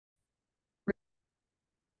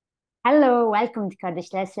Hello, welcome to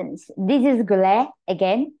Kurdish Lessons. This is Gule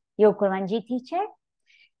again, your Kurmanji teacher.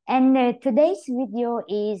 And today's video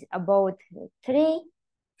is about three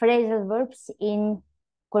phrasal verbs in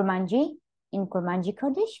Kurmanji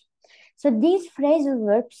Kurdish. So these phrasal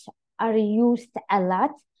verbs are used a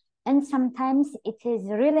lot, and sometimes it is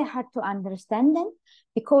really hard to understand them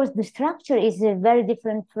because the structure is very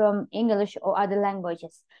different from English or other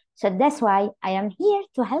languages. So that's why I am here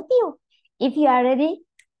to help you. If you are ready,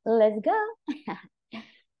 let's go.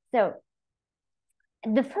 So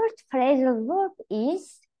the first phrasal verb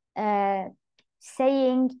is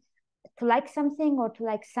saying to like something or to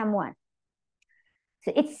like someone.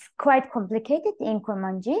 So it's quite complicated in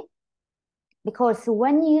Kurmanji because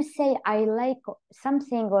when you say I like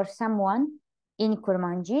something or someone in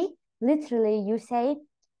Kurmanji, literally you say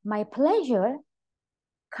my pleasure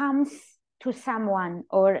comes to someone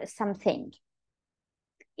or something.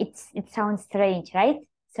 It sounds strange, right?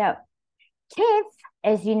 So kef,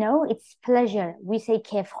 as you know, it's pleasure. We say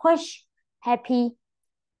kef khosh, happy.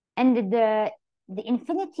 And the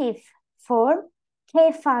infinitive form,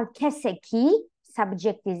 kefa keseki,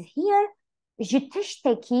 subject is here.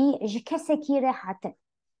 Jiteshteki, jikeseki rehaten.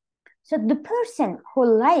 So the person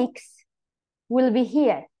who likes will be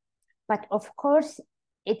here. But of course,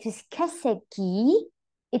 it is keseki.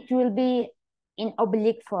 It will be in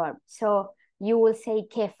oblique form. So you will say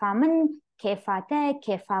kefaman, kefate,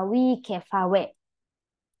 kefawi, kefawe.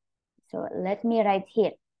 So let me write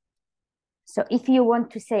here. So if you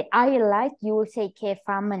want to say I like, you will say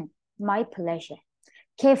kefaman, my pleasure.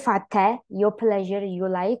 Kefate, your pleasure, you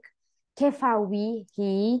like. Kefawi,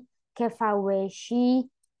 he. Kefawe, she.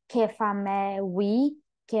 Kefame, we.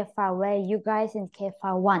 Kefawe, you guys, and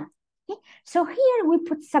kefawan. Okay? So here we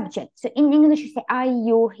put subject. So in English you say I,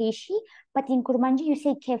 you, he, she. But in Kurmanji you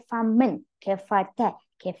say kefaman, kefate,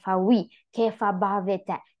 kefawi,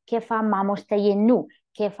 kefabavete, kefamamostayenu,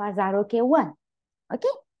 kefazarokewan. Okay?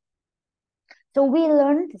 So we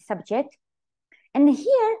learned the subject. And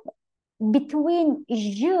here, between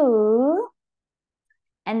je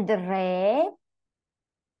and re,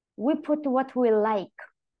 we put what we like.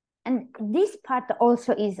 And this part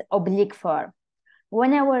also is oblique form.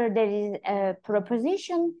 Whenever there is a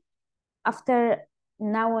preposition, after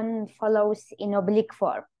noun follows in oblique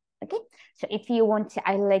form. Okay? So if you want to,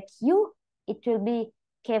 I like you, it will be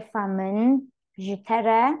kefamen,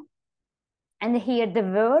 jutara. And here the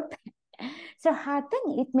verb. So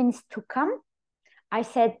haten, it means to come. I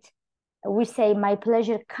said, we say my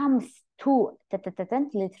pleasure comes to,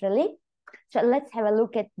 literally. So let's have a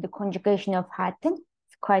look at the conjugation of haten.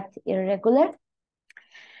 It's quite irregular.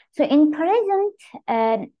 So in present,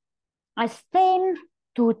 astem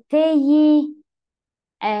to teyi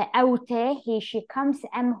aute, he, she comes,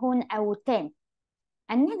 amhun auten.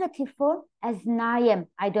 And negative form as nayem,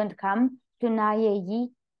 I don't come, to naye yi,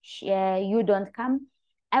 you don't come,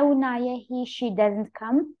 au naye, he, she doesn't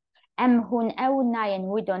come, amhun au nayen,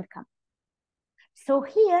 we don't come. So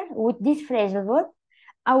here, with this phrasal verb,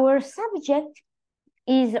 our subject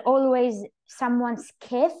is always someone's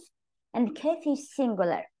kef, and kef is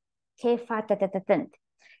singular. Kefatatatant.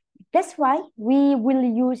 That's why we will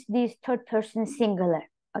use this third person singular,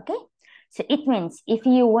 okay? So it means if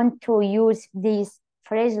you want to use this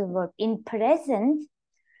phrasal verb in present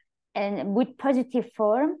and with positive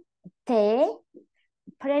form, te,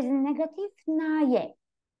 present negative, naye.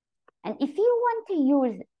 And if you want to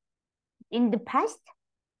use in the past,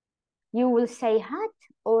 you will say hat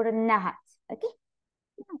or nahat, okay?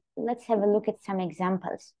 Let's have a look at some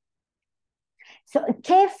examples. So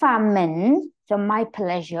kefamen, so my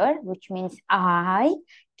pleasure, which means I,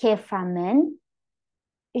 kefamen,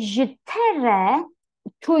 je tere,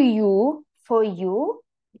 to you, for you,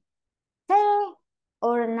 te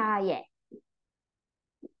or naye.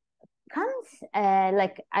 Comes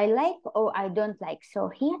like I like or I don't like. So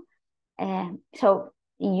here, so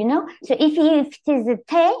you know, so if it is a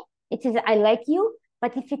te, it is I like you,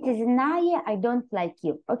 but if it is naye, I don't like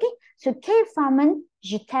you. Okay, so kefamen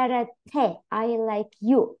je tere te, I like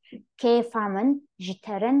you. Kefamen je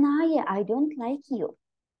tere naye, I don't like you.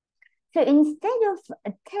 So instead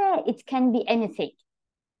of te, it can be anything.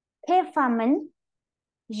 Kefamen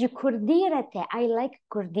je kurdirete, I like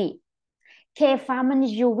kurdi. Kefamen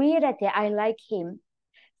je wirete, I like him.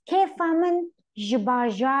 Kefamen je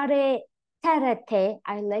bajare terete,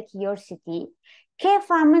 I like your city.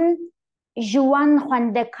 Kefamen juan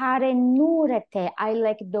khwandekare nurete, I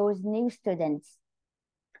like those new students.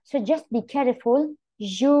 So just be careful.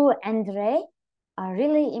 Ju and re are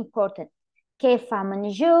really important.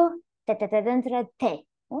 Kefamen ju, te,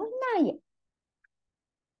 or naye.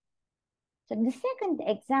 So the second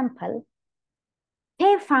example,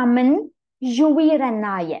 كيف من جوير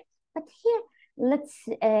الناية. But here, let's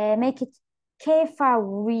make it كيف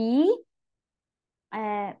we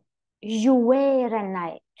جوير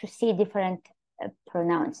الناية to see different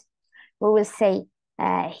pronouns. We will say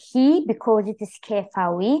he because it is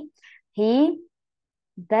كيفاوي. He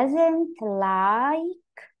doesn't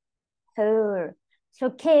like her. So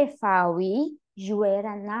كيفاوي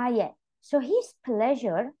جوير الناية. So his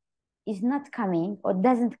pleasure is not coming or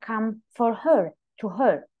doesn't come for her, to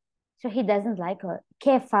her. So he doesn't like her.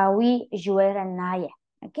 كيفاوي جوير الناية.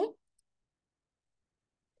 Okay?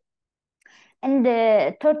 And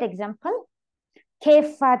the third example,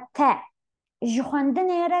 كيفاتا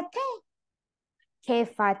جخندنيرتا.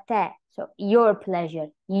 كيفاتا. So your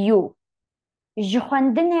pleasure, you.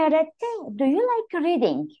 جخندنيرتا. Do you like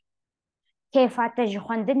reading? كيفاتا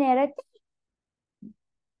جخندنيرتا.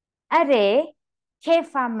 أري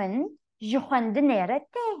كيف من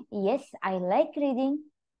جخندنيرتا. Yes, I like reading.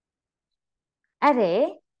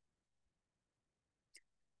 أري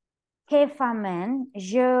كيف من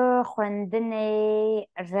جخندنيرتا.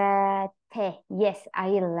 Yes,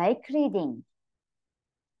 I like reading.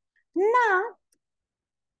 نا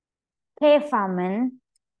كيف من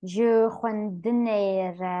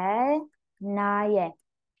جخندنيرتا.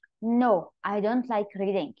 No, I don't like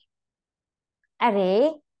reading.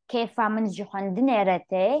 أري كيف من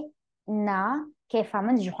جخندنيرتا. نا كيف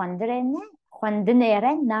من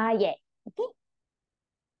جخندنيرتا. Okay?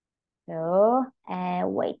 So,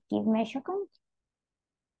 wait, give me a second.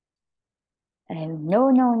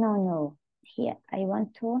 No. Here, I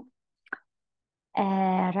want to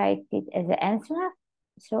write it as an answer.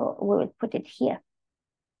 So, we will put it here.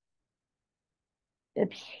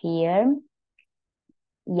 Oops, here.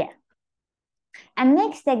 Yeah. And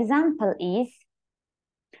next example is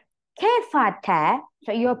كيفاتا.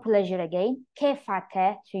 So, your pleasure again.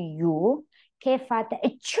 كيفاتا, so you. كيفاتا,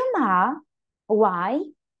 چما,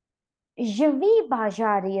 why? جوی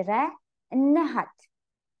باجاری را نهت.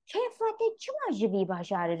 كيفاتا چما جوی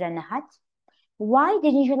باجاری را نهت? Why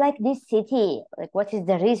didn't you like this city? Like, what is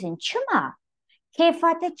the reason? چما.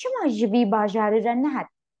 كيفاتا چما جوی باجاری را نهت.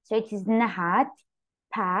 So it is نهت,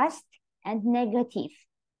 past, and negative.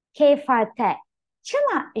 كيفاتا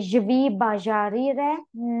چما جوی باجاری را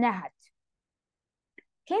نهت.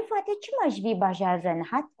 كيفاتا چما جوی باجاری را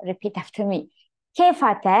نهت. Repeat after me.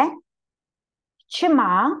 كيفاتا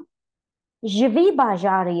چما جوی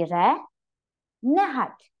باجاری را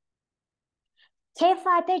نهت.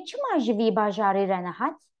 كيفاتا چما جوی باجاری را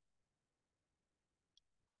نهت.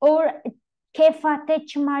 Or كيفاتا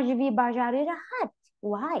چما جوی باجاری را هت.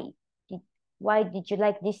 Why did you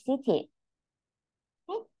like this city?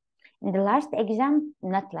 Okay. And the last example,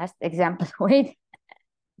 not last example, wait.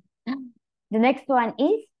 The next one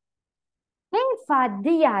is كيف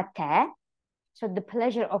دياتا. So the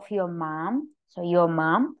pleasure of your mom. So your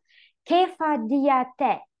mom. كيف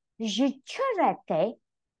دياتا جچرته.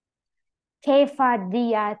 كيف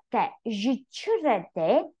دياتا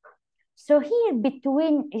جچرته. So here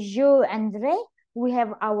between Jo and Re, we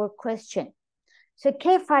have our question. So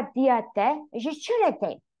كيف دياتا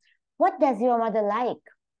جچرته. What does your mother like?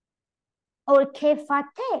 Or كيف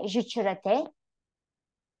جچرته.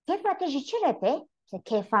 كيف جچرته. So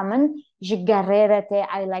كيف من جغررته.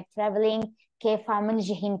 I like traveling. كيف من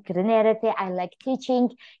جهين كرنرته. I like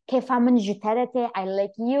teaching. كيف من جترته. I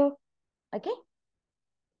like you. Okay?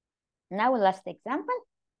 Now last example.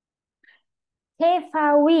 كيف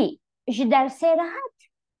وي جدرسه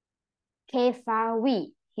راحت. كيف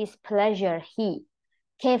وي, his pleasure, he.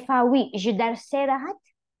 كيف وي جدرسه راحت.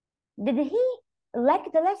 Did he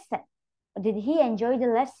like the lesson? Did he enjoy the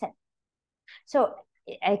lesson? So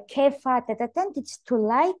كيف تتتن, it's to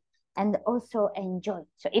like and also enjoy.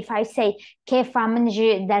 So if I say كيف من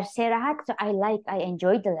جدرسه راحت, so I like, I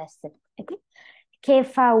enjoy the lesson. Okay?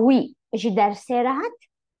 كيف وي جدرسه راحت.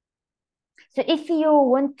 So if you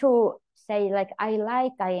want to say like I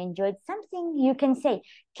like, I enjoyed something, you can say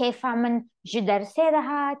كيف من جدرسه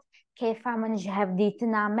راحت. كيف من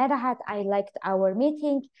جهفديتنا مرحت. I liked our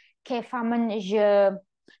meeting. كيف من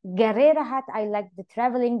جغري راحت. I liked the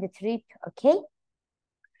traveling, the trip. Okay?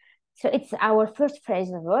 So it's our first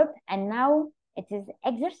phrasal verb. And now it is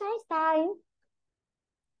exercise time.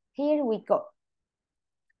 Here we go.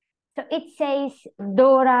 So it says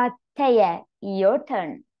Dorothea, your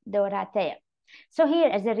turn. Dorothea. So here,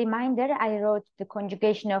 as a reminder, I wrote the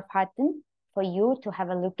conjugation of hatten for you to have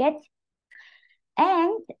a look at.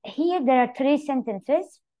 And here there are 3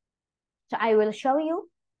 sentences. So I will show you.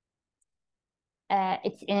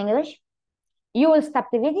 It's in English. You will stop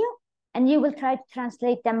the video and you will try to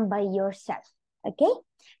translate them by yourself. Okay?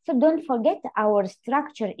 So don't forget, our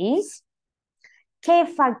structure is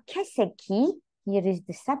كيف كسكي, here is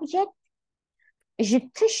the subject.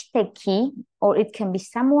 جتشتكي, or it can be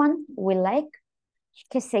someone we like.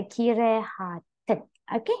 كسكي راحتك.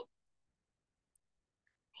 Okay?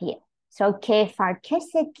 Here. So كيف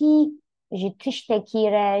كسكي,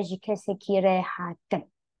 جتشتكي جكسكي راحتك.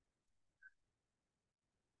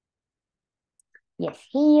 Yes,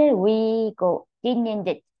 here we go.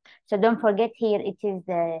 Did. So don't forget, here it is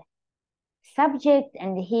the subject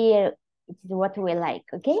and here it is what we like,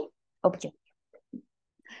 okay? Object.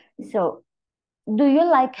 So, do you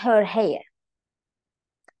like her hair?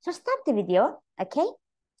 So stop the video, okay?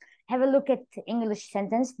 Have a look at English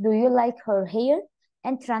sentence. Do you like her hair?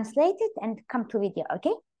 And translate it and come to video,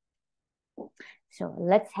 okay? So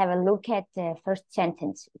let's have a look at the first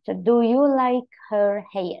sentence. So do you like her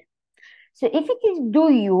hair? So if it is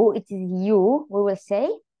do you, it is you, we will say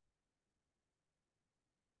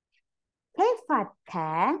كيف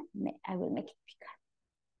I will make it bigger.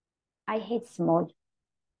 I hate small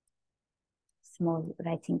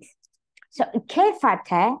writings. So كيف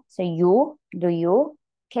so you, do you,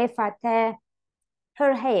 كيف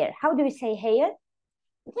her hair. How do we say hair?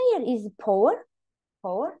 Hair is pour,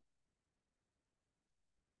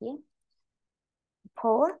 yeah,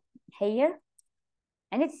 pour, hair,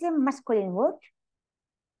 and it's a masculine word.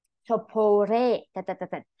 So pourrais,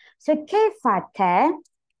 So كيف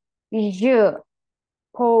je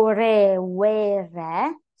pourrais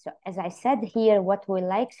wear. So as I said here, what we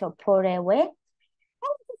like. So pourrais wear.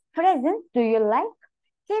 Present, do you like?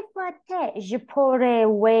 كيف je pourrais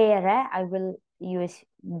wear. I will use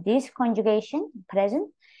this conjugation, present.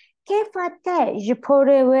 كيف je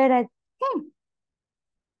pourrais wear.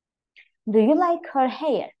 Do you like her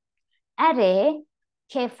hair? أري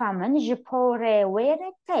كيف من je pourrais wear.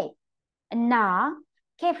 Na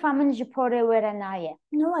كيف من je pourrais wear نايا.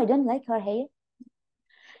 No, I don't like her hair.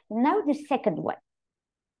 Now the second one.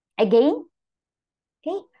 Again,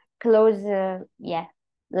 okay, close, yeah,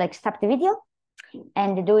 like stop the video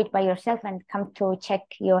and do it by yourself and come to check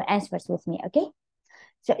your answers with me, okay?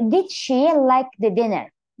 So did she like the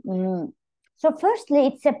dinner? So firstly,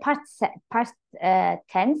 it's a past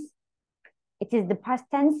tense. It is the past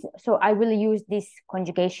tense, so I will use this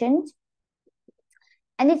conjugation.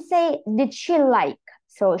 And it say, did she like?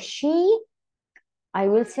 So she, I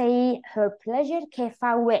will say her pleasure,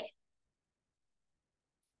 كيفاوي.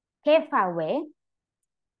 كيفاوي.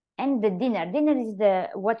 And the dinner. Dinner is the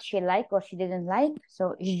what she like or she didn't like.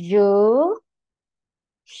 So she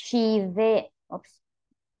oops.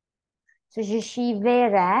 So she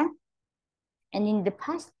verra. And in the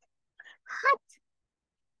past, hot.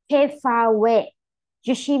 كيفاوي.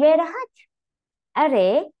 she verra hot.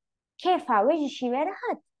 أري كيفاوي she verra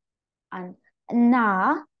hot. And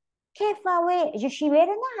na كيفاوي she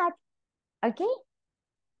verra hot. Okay.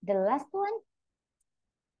 The last one.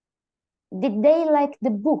 Did they like the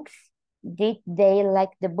books? Did they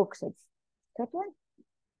like the books? It's third one.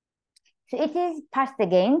 So it is past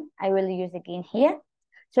again. I will use again here.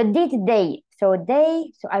 So did they? So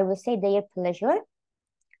they, so I will say their pleasure.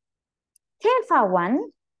 كيف one,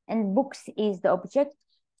 and books is the object.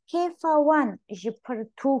 كيف one, je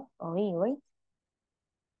partout, wait.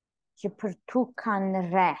 Je partout kan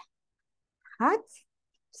rahat.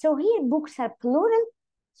 So here books are plural.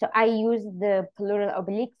 So I use the plural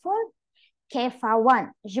oblique form. كيف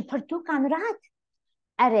one, je partout kan rahat.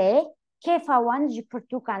 أري كيف one, je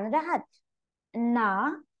partout kan rahat.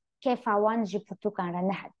 Na كيف one, je partout kan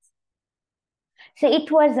rahat. So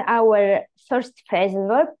it was our first phrasal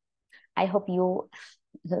verb. I hope you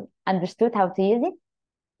understood how to use it.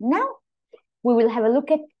 Now we will have a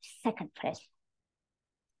look at second phrase.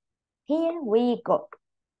 Here we go.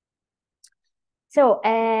 So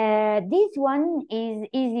this one is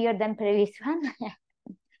easier than previous one.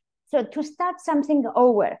 So to start something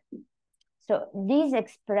over. So this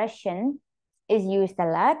expression is used a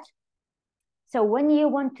lot. So when you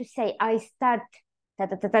want to say I start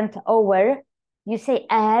over, you say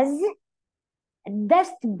as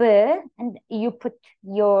dast be, and you put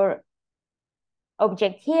your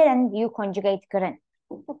object here and you conjugate kırın.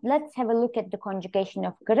 Let's have a look at the conjugation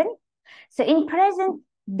of kırın. So in present,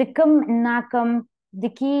 dıkım, nakım,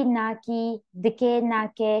 diki, naki, dike,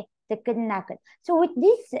 nake, dıkın, nakın. So with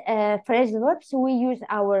these phrasal verbs, we use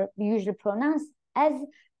our usual pronouns as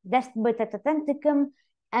dast be dıkım,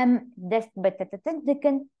 dast be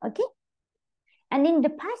dıkın, okay? And in the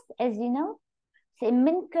past, as you know, say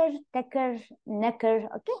minker, teker, neker,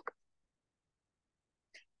 okay?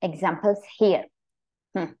 Examples here.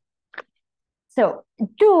 So,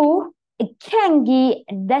 tu kengi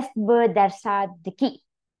dast be dersadiki.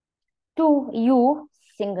 Tu, you,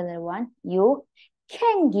 singular one, you,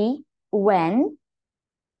 kengi, when,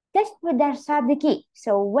 دشت بدرسادكي.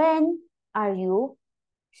 So when are you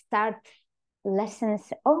start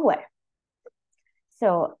lessons over?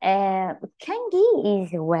 So kangi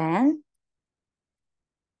is when.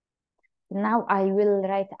 Now I will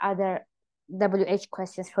write other WH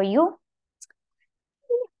questions for you.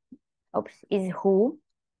 Oops, is who.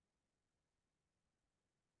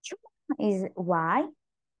 Is why.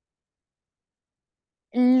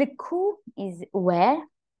 Liku is where.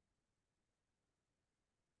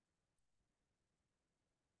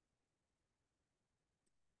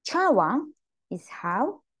 Chawa is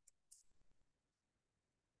how.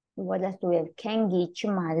 What else do we have? Kengi,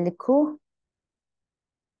 Chuma, Liku.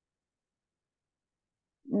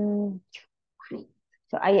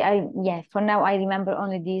 So yeah, for now I remember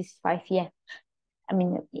only these 5. Yeah, I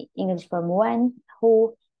mean English form: when,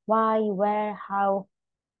 who, why, where, how.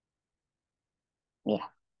 Yeah,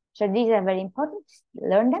 so these are very important. Just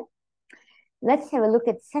learn them. Let's have a look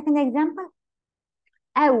at the second example.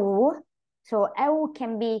 Awu. So awu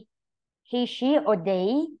can be he, she, or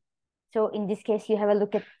they. So in this case, you have a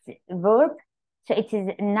look at the verb. So it is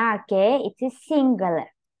nake, it is singular,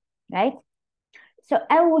 right? So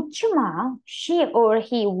awu chuma, she or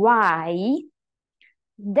he, why.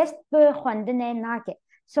 Dest be khwandine nake.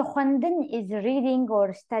 So khwandin is reading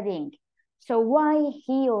or studying. So why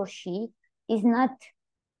he or she is not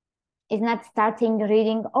starting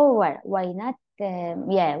reading over? Why not?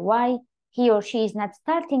 Why he or she is not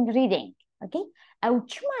starting reading? Okay. أو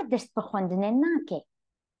چما دست بخوندن ناکه.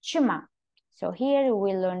 Chuma. So here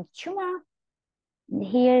we learn chuma.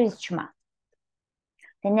 Here is chuma.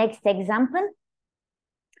 The next example.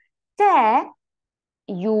 Te,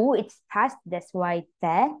 you, it's past, that's why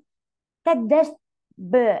te. Te dest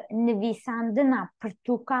be نویساندنا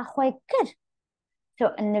پرتوکا خوی کر.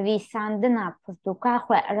 So نویساندنا پرتوکا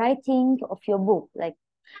خوی, writing of your book. Like,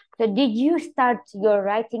 so did you start your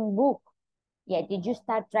writing book? Yeah, did you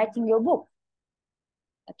start writing your book?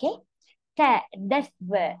 Okay. Te dest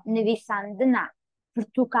be نویساندنا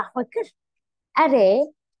پرتوکا خوی کر. Are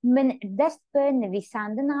من دست به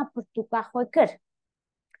نویساندنا پرتوکا خوی کر.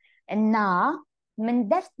 Na من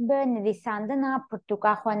دست به نویساندنا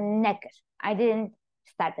پرتوکا خوی نکر. I didn't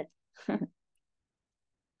start it.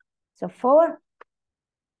 So 4.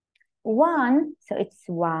 One, so it's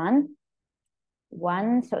one.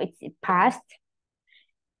 One, so it's past.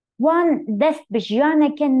 One دست به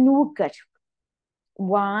جیانک نوکر.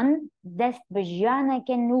 One دست به جیانک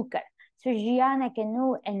نوکر. So جیانک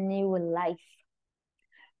نو, a new life.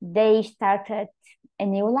 They started a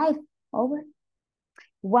new life. Over.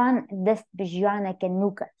 One دست به جیانک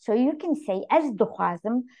نوکر. So you can say از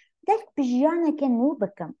دخوازم دست به جیانک نو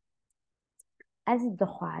بکم. از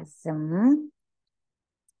دخوازم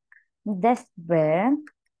دست به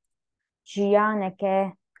جیانک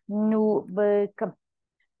نو بکم.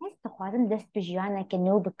 از دخوازم دست به جیانک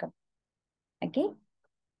نو بکم. Okay.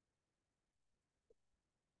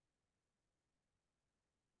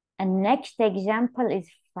 And next example is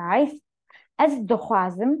 5. As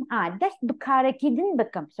دخوازم دست بکارکیدن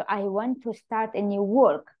بکم. So I want to start a new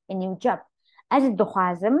work, a new job. As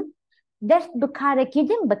دخوازم دست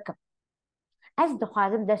بکارکیدن بکم. As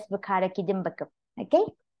دخوازم دست بکارکیدن بکم. Okay.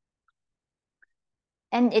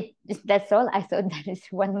 And that's all. I thought there is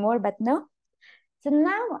one more, but no. So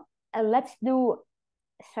now let's do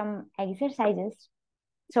some exercises.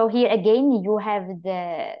 So here again, you have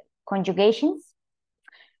the conjugations.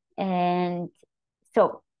 And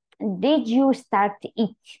so, did you start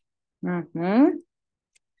it?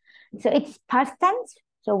 So it's past tense.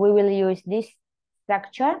 So we will use this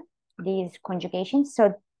structure, these conjugations.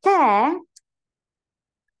 So te,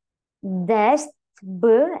 dest, b,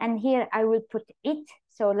 and here I will put it.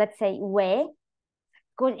 So let's say we.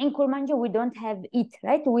 Because in Kurmanji we don't have it,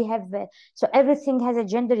 right? We have so everything has a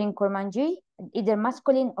gender in Kurmanji, either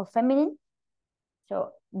masculine or feminine.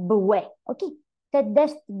 So bwe, okay. Te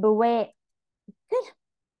dest bwe.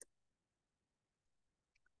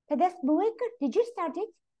 Did you start it?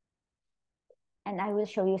 And I will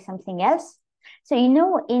show you something else. So, you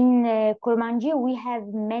know, in Kurmanji, we have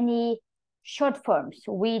many short forms.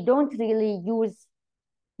 We don't really use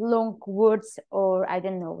long words, or I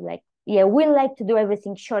don't know, like, yeah, we like to do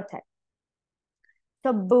everything shorter.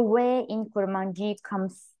 So, bwe in Kurmanji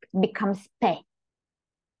becomes pe.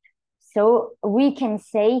 So, we can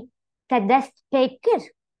say, tadast pekir.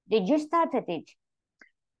 Did you start it?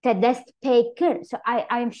 Tadast pekir. So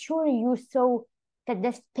I'm sure you saw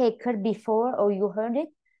tadast pekir before, or you heard it.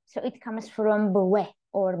 So it comes from bwe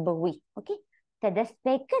or bwi. Okay. Tadast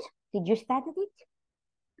pekir. Did you start it?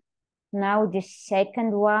 Now the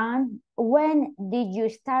second one. When did you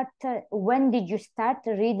start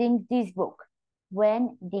reading this book?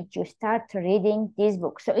 when did you start reading this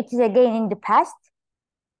book? So it is again in the past.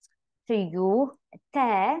 So you,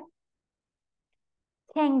 te,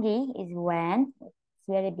 kengi is when, it's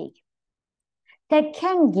very big. Te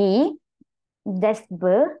kengi, dest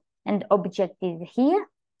bu, and object is here.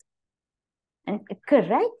 And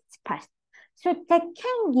correct, it's past. So te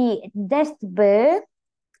kengi dest bu,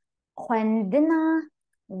 خوندنا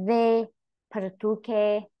ve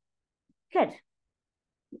pertuke kır.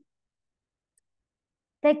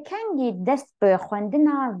 Te kengi dest bu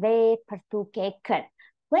خوندنا ve pertuke kır.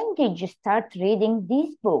 When did you start reading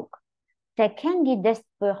this book? Te kengi dest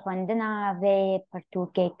bu خوندنا ve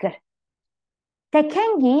pertuke kır. Te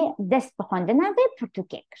kengi dest bu خوندنا ve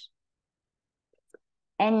pertuke kır.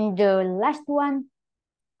 And the last one,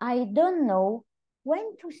 I don't know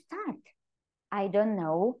when to start. I don't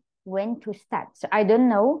know when to start. So I don't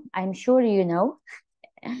know, I'm sure you know.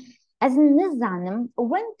 As نظام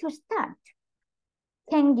when to start.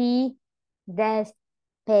 Kengi dest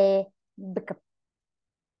pe bıkıp.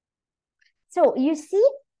 So you see,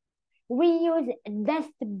 we use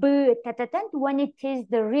dest bu tatatant when it is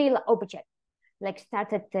the real object. Like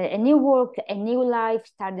started a new work, a new life,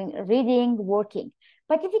 starting reading, working.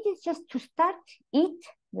 But if it is just to start it,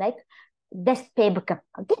 like dest pe bıkıp,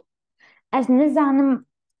 okay? As nizanım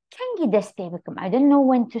kengi dest pe bıkıp. I don't know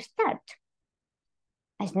when to start.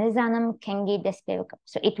 As nizanım kengi dest pe bıkıp.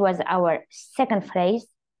 So it was our second phrase,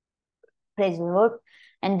 phrasal verb.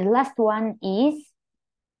 And the last one is,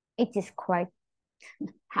 it is quite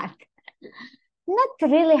hard. Not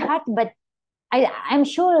really hard, but I'm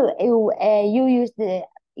sure you use the,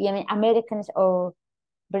 Americans or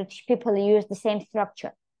British people use the same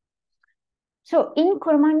structure. So in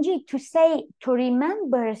Kurmanji, to say, to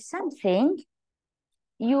remember something,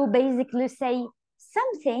 you basically say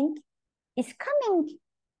something is coming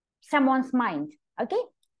someone's mind, okay?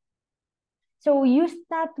 So you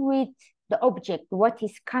start with the object, what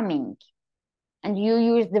is coming, and you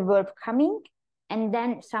use the verb coming, and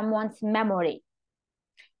then someone's memory.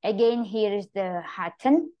 Again, here is the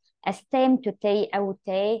hatten, as tem to te,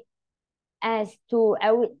 aute, as to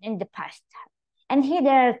in the past. And here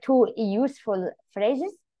there are two useful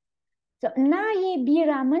phrases. So, naye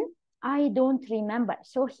biraman, I don't remember.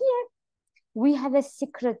 So here we have a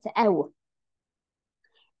secret aw.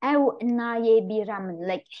 Aw naye biraman,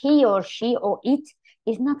 like he or she or it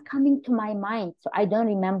is not coming to my mind, so I don't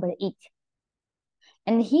remember it.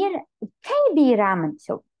 And here, te biraman,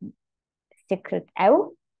 so secret aw,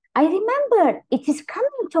 I remember, it is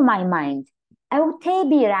coming to my mind. Aw te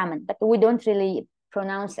biraman, but we don't really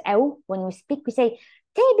pronounce aw when we speak. We say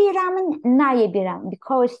te biraman, naye biraman,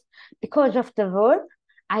 because of the verb.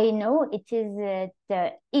 I know it is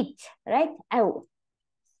the it, right? Aw.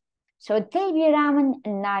 So te biraman,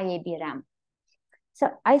 naye biraman. So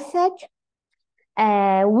I said,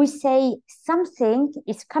 we say something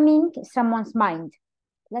is coming someone's mind.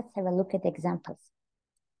 Let's have a look at examples.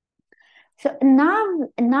 So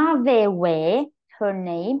Navewe, her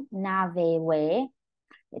name, Navewe,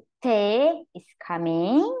 te is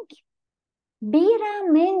coming.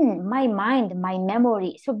 Biramin, my mind, my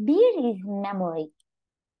memory. So bir is memory.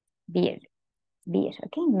 Bir,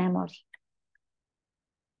 okay, memory.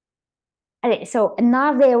 Okay, so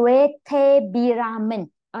Navewe te biramin.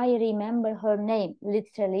 I remember her name.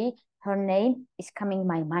 Literally, her name is coming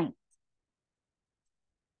my mind.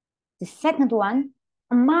 The second one,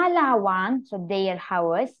 Malawan, so their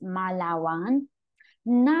house, Malawan.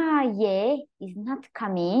 Naye is not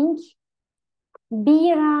coming.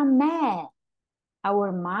 Birame,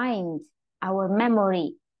 our mind, our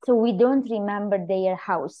memory. So we don't remember their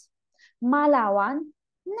house. Malawan,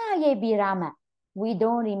 naye birame. We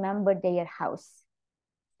don't remember their house.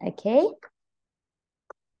 Okay.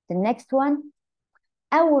 The next one,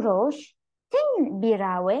 Aurosh, ten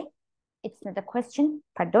birawe. It's not a question,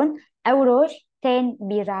 pardon. Aurosh, ten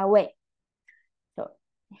birawe. So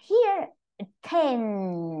here,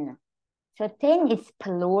 10. So 10 is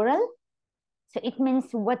plural. So it means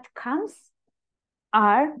what comes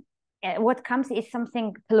is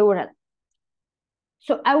something plural.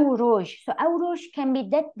 So Aurosh. So Aurosh can be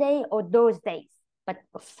that day or those days. But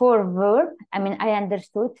for verb, I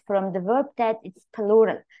understood from the verb that it's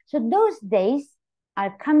plural. So those days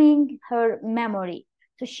are coming her memory.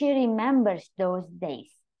 So she remembers those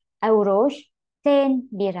days. Aurosh, ten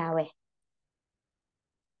birawe.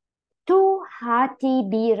 Tu hati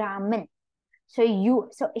biramen. So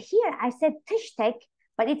here I said tishtek,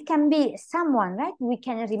 but it can be someone, right? We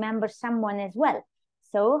can remember someone as well.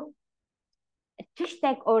 So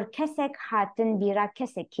tishtek or kesek hatin bira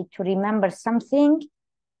keseki, to remember something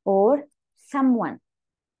or someone.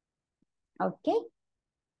 Okay.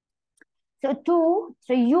 So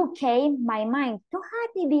you came my mind to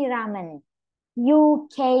hati biraman. You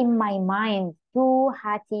came my mind to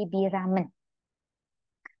hati biraman.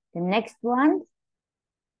 The next one,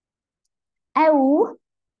 أو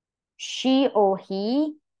she or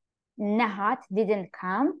he Nahat didn't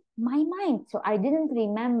come my mind. So I didn't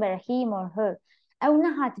remember him or her. أو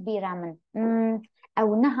نهت برامن.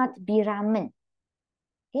 أو نهت برامن.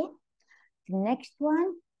 Okay. The next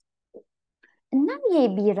one. Naye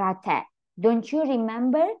birata. Don't you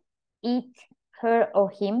remember it, her or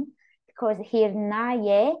him? Because here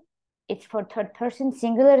naye, it's for third person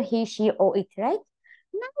singular, he, she, or it, right?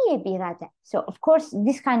 Naye birata. So of course,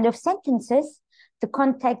 this kind of sentences, the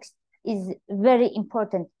context is very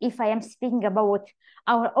important. If I am speaking about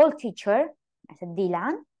our old teacher, I said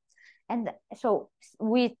Dilan, and so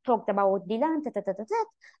we talked about Dilan,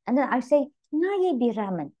 and then I say Naye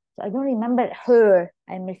biraman. So I don't remember her.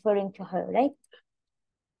 I'm referring to her, right?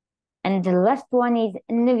 And the last one is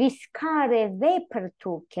Nviskare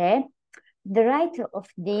Vepertuke. The writer of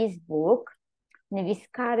this book,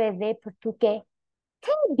 Nviskare Vepertuke,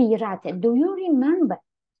 Tebirate. Do you remember?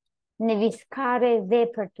 Nviskare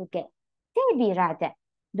Vepertuke, Tebirate.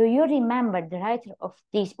 Do you remember the writer of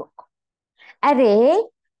this book? Are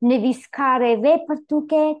Nviskare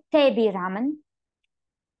Vepertuke Tebiraman.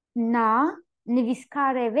 Na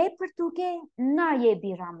Nviskare Vepertuke Na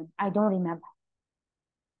Yebiraman. I don't remember.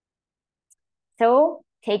 So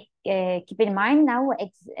keep in mind now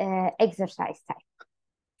exercise time.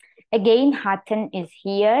 Again, hatten is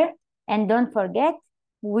here. And don't forget,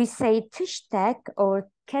 we say tishtek or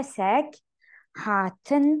kesek,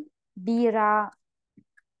 hatten bira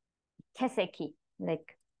keseki.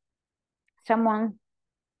 Like someone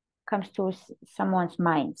comes to someone's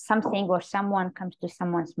mind. Something or someone comes to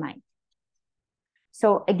someone's mind.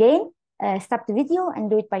 So again, stop the video and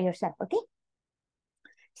do it by yourself, okay?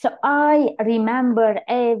 So I remember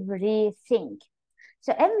everything.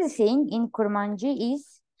 So everything in Kurmanji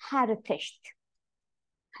is hertisht.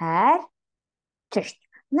 Hertisht.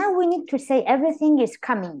 Now we need to say everything is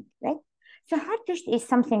coming, right? So hertisht is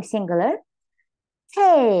something singular.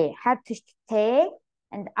 Te, hertisht te,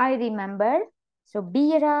 and I remember. So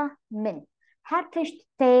bira min. Hertisht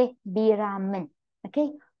te bira min. Okay,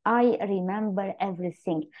 I remember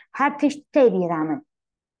everything. Hertisht te bira min.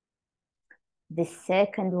 The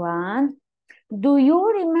second one, do you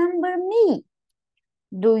remember me?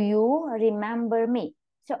 Do you remember me?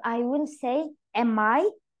 So I will say, am I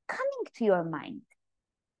coming to your mind?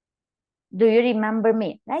 Do you remember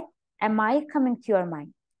me, right? Am I coming to your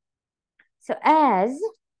mind? So as,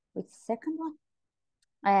 which second one?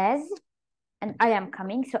 As, and I am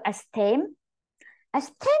coming. So as tem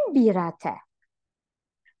birate.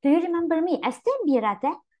 Do you remember me? As tem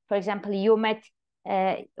birate. For example, you met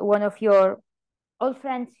one of your old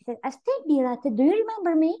friends. He said, as tem birate. Do you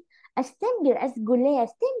remember me? As gule,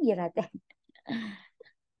 as tem birate.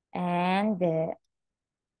 And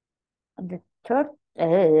the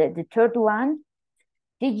third one,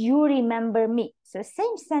 did you remember me? So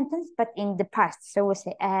same sentence, but in the past. So we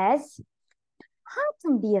say as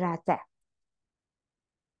hatem birate.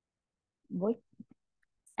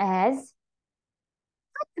 As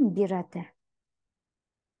hatem birate.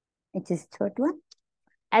 It is third one.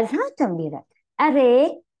 As hatem birate. Are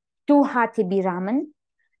tu hati biraman.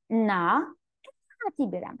 Na tu hati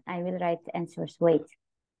biraman. I will write the answers. Wait.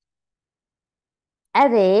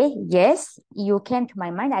 Are, yes, you came to my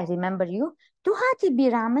mind. I remember you. Tu hati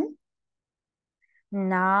biraman.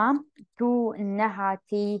 Na tu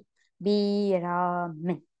nahati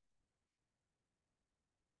biraman.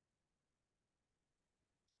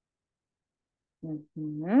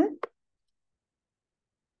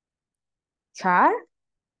 Char.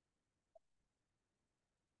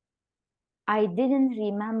 I didn't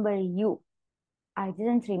remember you. I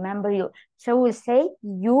didn't remember you. So we'll say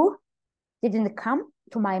you didn't come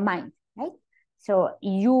to my mind, right? So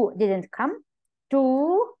you didn't come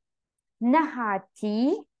to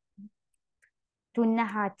nahati. To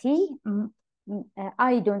nahati.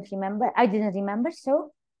 I don't remember. I didn't remember.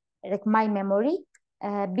 So like my memory.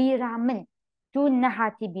 Biraman. To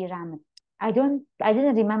nahati biraman. I didn't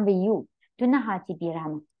remember you. To nahati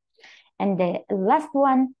biraman. And the last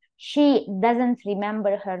one, she doesn't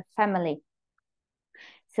remember her family.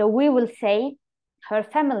 So we will say her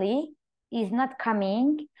family is not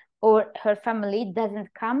coming or her family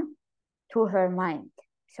doesn't come to her mind.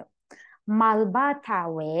 So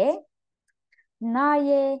malbatawe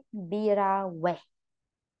naye birawe.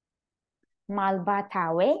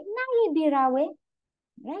 Malbatawe naye birawe.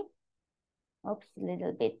 Right? Oops, a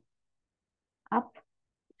little bit up.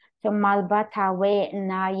 So malbatawe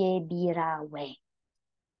naye birawe.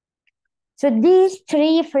 So these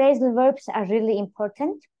 3 phrasal verbs are really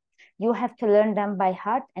important. You have to learn them by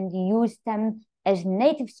heart and use them as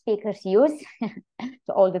native speakers use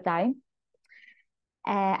so all the time.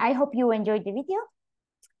 I hope you enjoyed the video.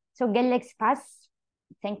 So Galex pass.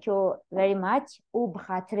 Thank you very much.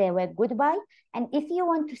 Goodbye. And if you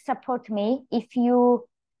want to support me, if you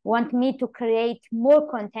want me to create more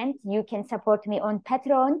content, you can support me on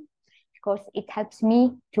Patreon because it helps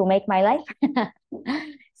me to make my life.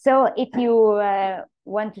 So if you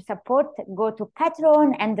want to support, go to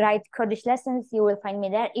Patreon and write Kurdish lessons. You will find me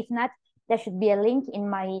there. If not, there should be a link in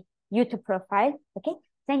my YouTube profile. Okay.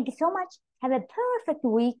 Thank you so much. Have a perfect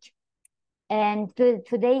week. And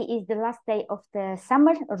today is the last day of the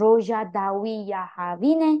summer. Roja Dawiya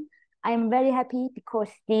Havine. I'm very happy because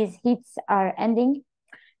these heats are ending.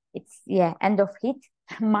 It's end of heat.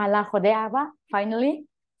 Mala khodeava finally.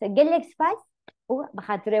 So Galex pass.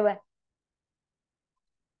 وبخاطر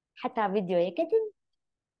حتى فيديو يكتب